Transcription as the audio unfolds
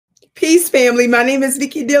Peace, family. My name is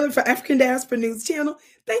Vicky Dillon for African Diaspora News Channel.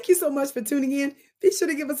 Thank you so much for tuning in. Be sure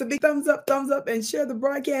to give us a big thumbs up, and share the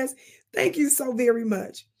broadcast. Thank you so very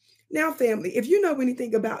much. Now, family, if you know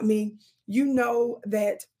anything about me, you know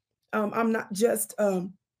that I'm not just a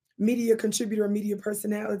media contributor or media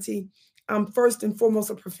personality. I'm first and foremost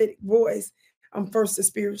a prophetic voice. I'm first a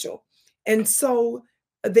spiritual. And so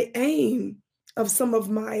the aim of some of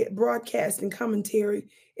my broadcast and commentary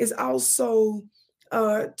is also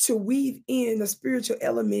to weave in a spiritual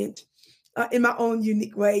element in my own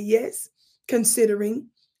unique way, yes, considering,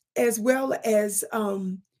 as well as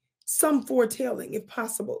some foretelling if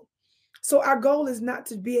possible. So our goal is not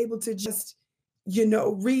to be able to just,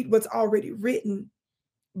 read what's already written,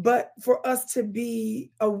 but for us to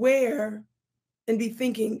be aware and be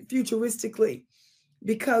thinking futuristically,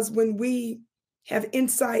 because when we have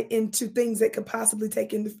insight into things that could possibly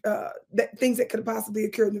things that could possibly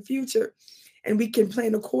occur in the future, and we can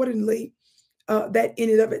plan accordingly, that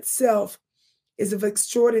in and of itself is of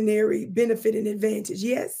extraordinary benefit and advantage.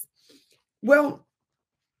 Yes. Well,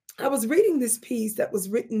 I was reading this piece that was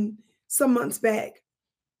written some months back,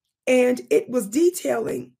 and it was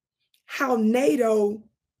detailing how NATO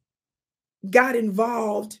got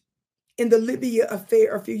involved in the Libya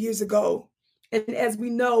affair a few years ago. And as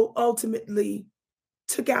we know, ultimately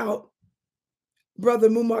took out brother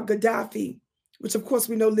Muammar Gaddafi, which of course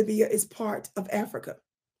we know Libya is part of Africa.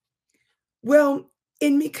 Well,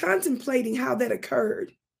 in me contemplating how that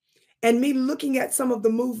occurred and me looking at some of the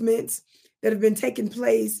movements that have been taking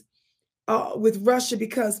place with Russia,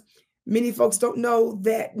 because many folks don't know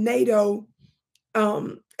that NATO,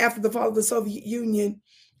 after the fall of the Soviet Union,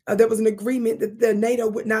 there was an agreement that the NATO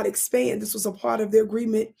would not expand. This was a part of the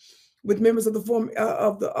agreement with members of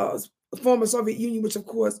the former Soviet Union, which of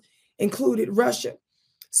course included Russia.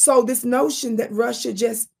 So this notion that Russia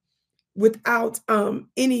just without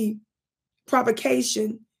any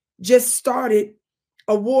provocation just started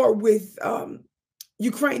a war with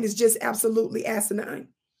Ukraine is just absolutely asinine.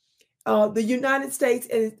 The United States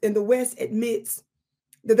and the West admits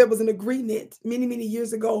that there was an agreement many, many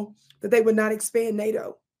years ago that they would not expand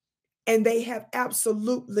NATO. And they have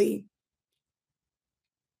absolutely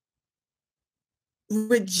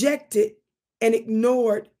rejected and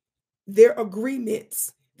ignored their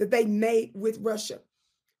agreements that they made with Russia.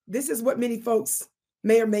 This is what many folks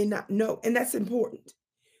may or may not know, and that's important.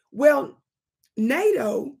 Well,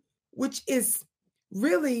 NATO, which is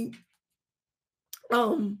really,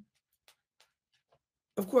 of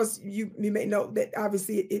course, you may know that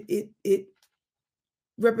obviously it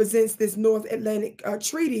represents this North Atlantic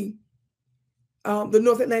Treaty, the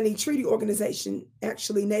North Atlantic Treaty Organization,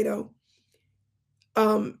 actually NATO.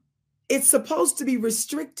 It's supposed to be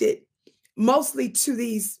restricted mostly to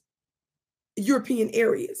these European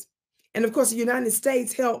areas. And of course, the United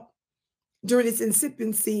States helped during its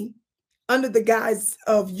incipiency under the guise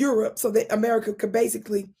of Europe so that America could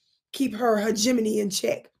basically keep her hegemony in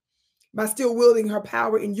check by still wielding her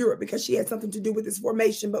power in Europe, because she had something to do with this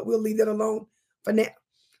formation, but we'll leave that alone for now.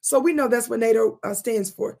 So we know that's what NATO stands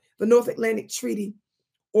for, the North Atlantic Treaty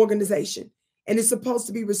Organization. And it's supposed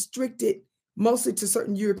to be restricted mostly to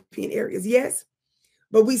certain European areas, yes?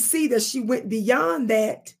 But we see that she went beyond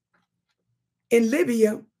that in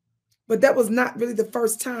Libya, but that was not really the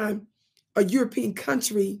first time a European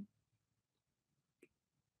country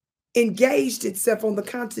engaged itself on the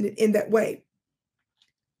continent in that way.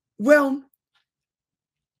 Well,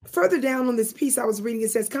 further down on this piece I was reading,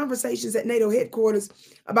 it says conversations at NATO headquarters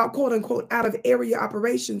about quote unquote out of area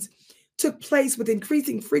operations took place with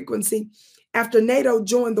increasing frequency after NATO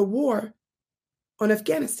joined the war on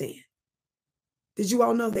Afghanistan. Did you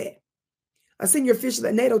all know that? A senior official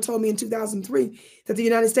at NATO told me in 2003 that the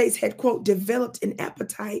United States had, quote, developed an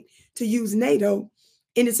appetite to use NATO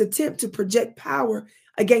in its attempt to project power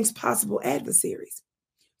against possible adversaries.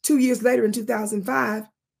 2 years later, in 2005,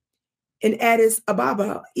 in Addis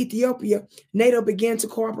Ababa, Ethiopia, NATO began to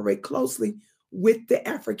cooperate closely with the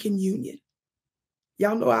African Union.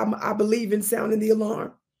 Y'all know I believe in sounding the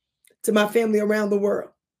alarm to my family around the world.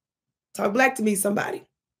 Talk black to me, somebody.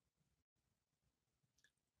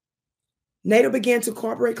 NATO began to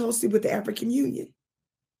cooperate closely with the African Union.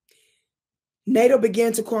 NATO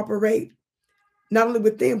began to cooperate not only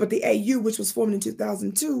with them, but the AU, which was formed in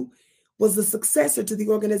 2002, was the successor to the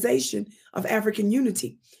Organization of African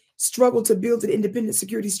Unity, struggled to build an independent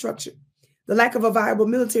security structure. The lack of a viable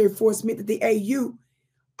military force meant that the AU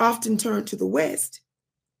often turned to the West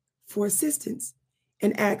for assistance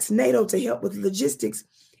and asked NATO to help with logistics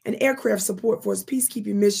and aircraft support for its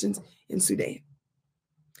peacekeeping missions in Sudan.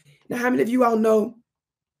 Now, how many of you all know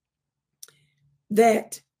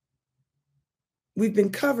that we've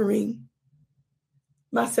been covering,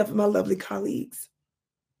 myself and my lovely colleagues,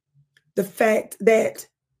 the fact that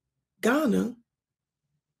Ghana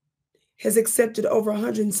has accepted over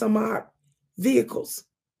 100 and some odd vehicles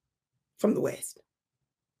from the West.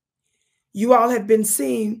 You all have been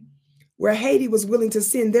seeing where Haiti was willing to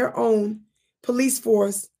send their own police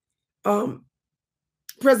force.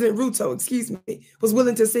 President Ruto, was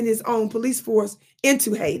willing to send his own police force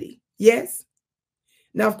into Haiti. Yes.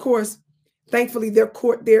 Now, of course, thankfully, their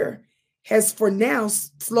court there has for now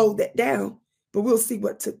slowed that down, but we'll see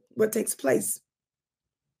what takes place.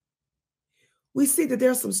 We see that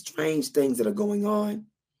there are some strange things that are going on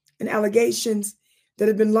and allegations that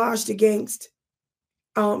have been lodged against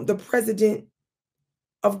the president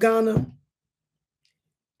of Ghana,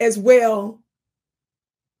 as well,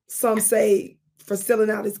 some say, for selling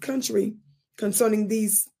out his country concerning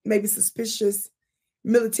these maybe suspicious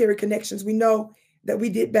military connections. We know that we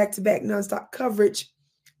did back-to-back nonstop coverage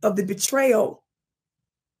of the betrayal,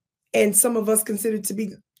 and some of us considered to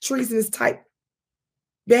be treasonous type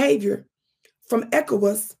behavior from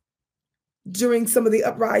ECOWAS during some of the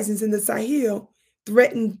uprisings in the Sahel,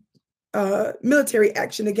 threatened military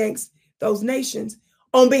action against those nations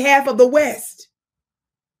on behalf of the West.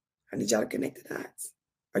 I need y'all to connect the dots.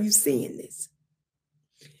 Are you seeing this?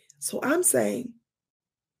 So I'm saying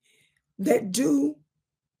that due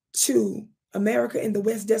to America and the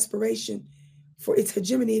West's desperation for its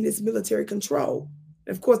hegemony and its military control,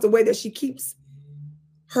 and of course, the way that she keeps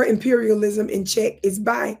her imperialism in check is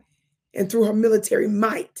by and through her military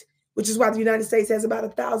might, which is why the United States has about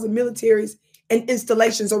 1,000 militaries and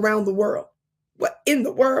installations around the world. What in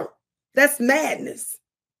the world? That's madness.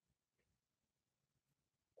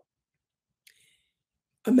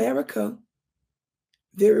 America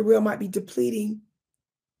very well might be depleting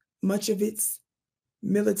much of its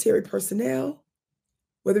military personnel,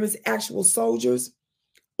 whether it's actual soldiers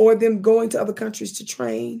or them going to other countries to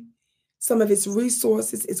train, some of its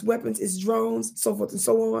resources, its weapons, its drones, so forth and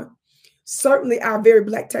so on. Certainly our very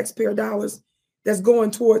black taxpayer dollars that's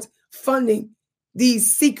going towards funding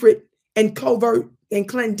these secret and covert and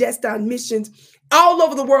clandestine missions all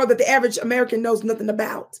over the world that the average American knows nothing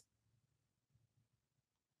about,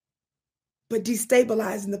 but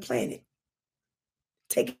destabilizing the planet,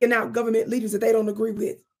 taking out government leaders that they don't agree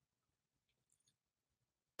with,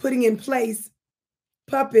 putting in place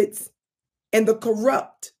puppets and the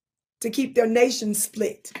corrupt to keep their nation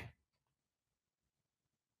split,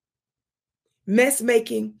 mess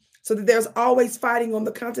making so that there's always fighting on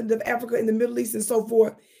the continent of Africa and the Middle East and so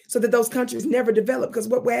forth, so that those countries never develop. Because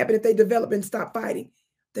what will happen if they develop and stop fighting?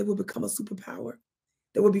 They will become a superpower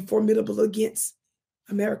that will be formidable against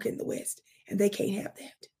America and the West, and they can't have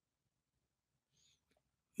that.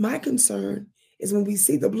 My concern is when we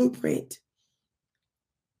see the blueprint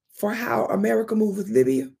for how America moved with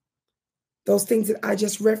Libya, those things that I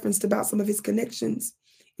just referenced about some of his connections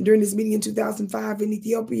during this meeting in 2005 in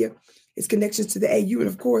Ethiopia, his connections to the AU. And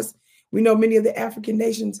of course, we know many of the African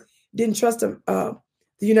nations didn't trust the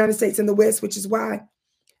United States and the West, which is why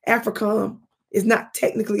AFRICOM is not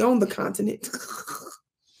technically on the continent.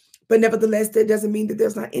 But nevertheless, that doesn't mean that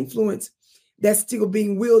there's not influence that's still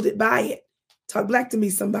being wielded by it. Talk black to me,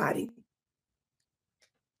 somebody.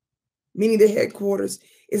 Meaning the headquarters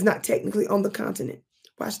is not technically on the continent.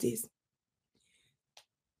 Watch this.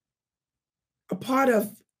 A part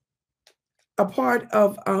of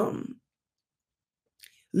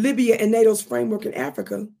Libya and NATO's framework in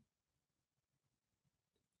Africa,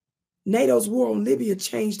 NATO's war on Libya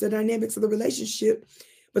changed the dynamics of the relationship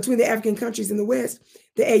between the African countries and the West.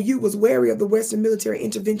 The AU was wary of the Western military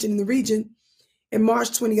intervention in the region. In March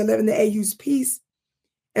 2011, the AU's Peace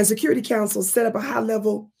and Security Council set up a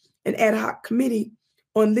high-level and ad hoc committee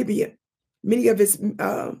on Libya. Many of its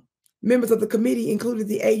members of the committee included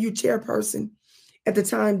the AU chairperson at the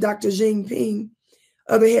time, Dr. Jinping,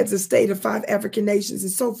 other heads of state of 5 African nations,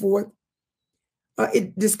 and so forth.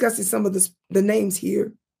 It discusses some of the names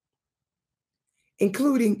here,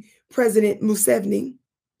 including President Museveni.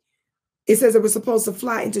 It says it was supposed to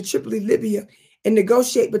fly into Tripoli, Libya, and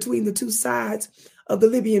negotiate between the two sides of the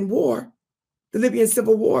Libyan war, the Libyan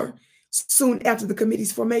civil war, soon after the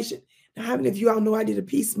committee's formation. Now, how many of you all know I did a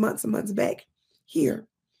piece months and months back here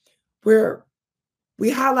where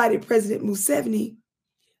we highlighted President Museveni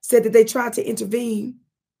said that they tried to intervene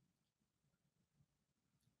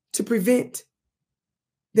to prevent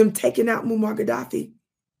them taking out Muammar Gaddafi,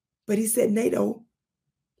 but he said NATO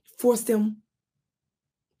forced them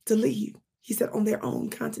to leave. He said on their own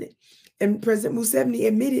continent. And President Museveni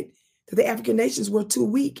admitted that the African nations were too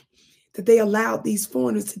weak, that they allowed these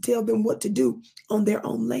foreigners to tell them what to do on their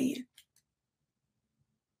own land.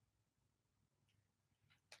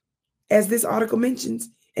 As this article mentions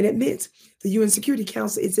and admits, the UN Security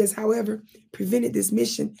Council, it says, however, prevented this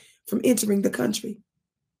mission from entering the country.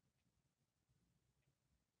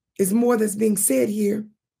 There's more that's being said here,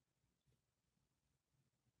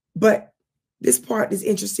 but this part is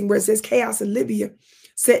interesting where it says chaos in Libya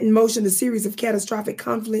set in motion a series of catastrophic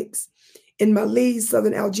conflicts in Mali,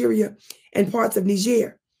 southern Algeria, and parts of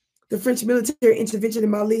Niger. The French military intervention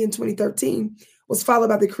in Mali in 2013 was followed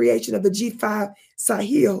by the creation of the G5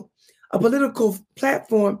 Sahel, a political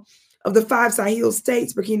platform of the 5 Sahel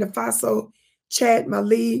states, Burkina Faso, Chad,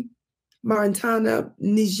 Mali, Mauritania,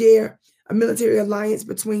 Niger, a military alliance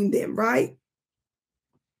between them, right?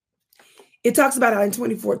 It talks about how in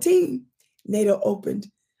 2014, NATO opened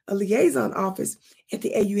a liaison office at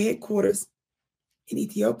the AU headquarters in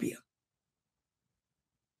Ethiopia.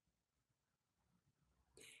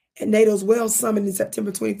 At NATO's Wales Summit in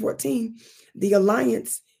September 2014, the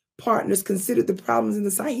alliance partners considered the problems in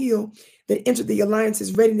the Sahel that entered the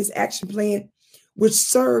alliance's readiness action plan, which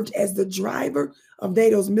served as the driver of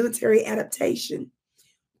NATO's military adaptation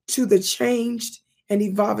to the changed and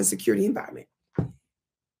evolving security environment.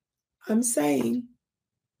 I'm saying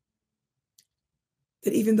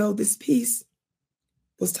that even though this piece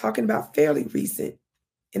was talking about fairly recent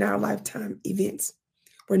in our lifetime events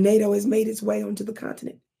where NATO has made its way onto the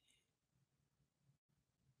continent,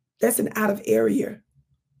 that's an out-of-area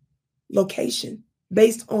location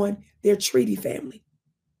based on their treaty family.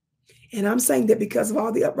 And I'm saying that because of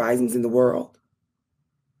all the uprisings in the world,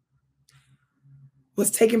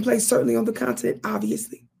 what's taking place certainly on the continent,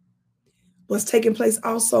 obviously, what's taking place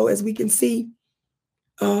also, as we can see,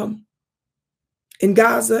 in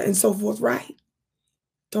Gaza and so forth, right?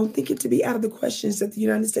 Don't think it to be out of the questions that the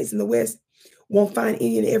United States and the West won't find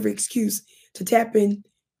any and every excuse to tap in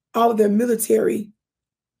all of their military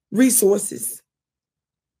resources,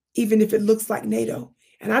 even if it looks like NATO.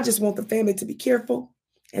 And I just want the family to be careful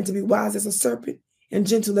and to be wise as a serpent and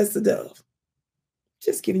gentle as the dove.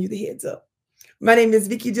 Just giving you the heads up. My name is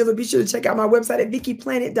Vicki Diller. Be sure to check out my website at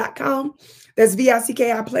VickiPlanet.com. That's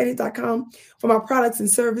VICKIPlanet.com for my products and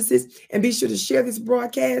services. And be sure to share this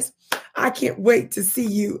broadcast. I can't wait to see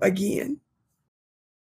you again.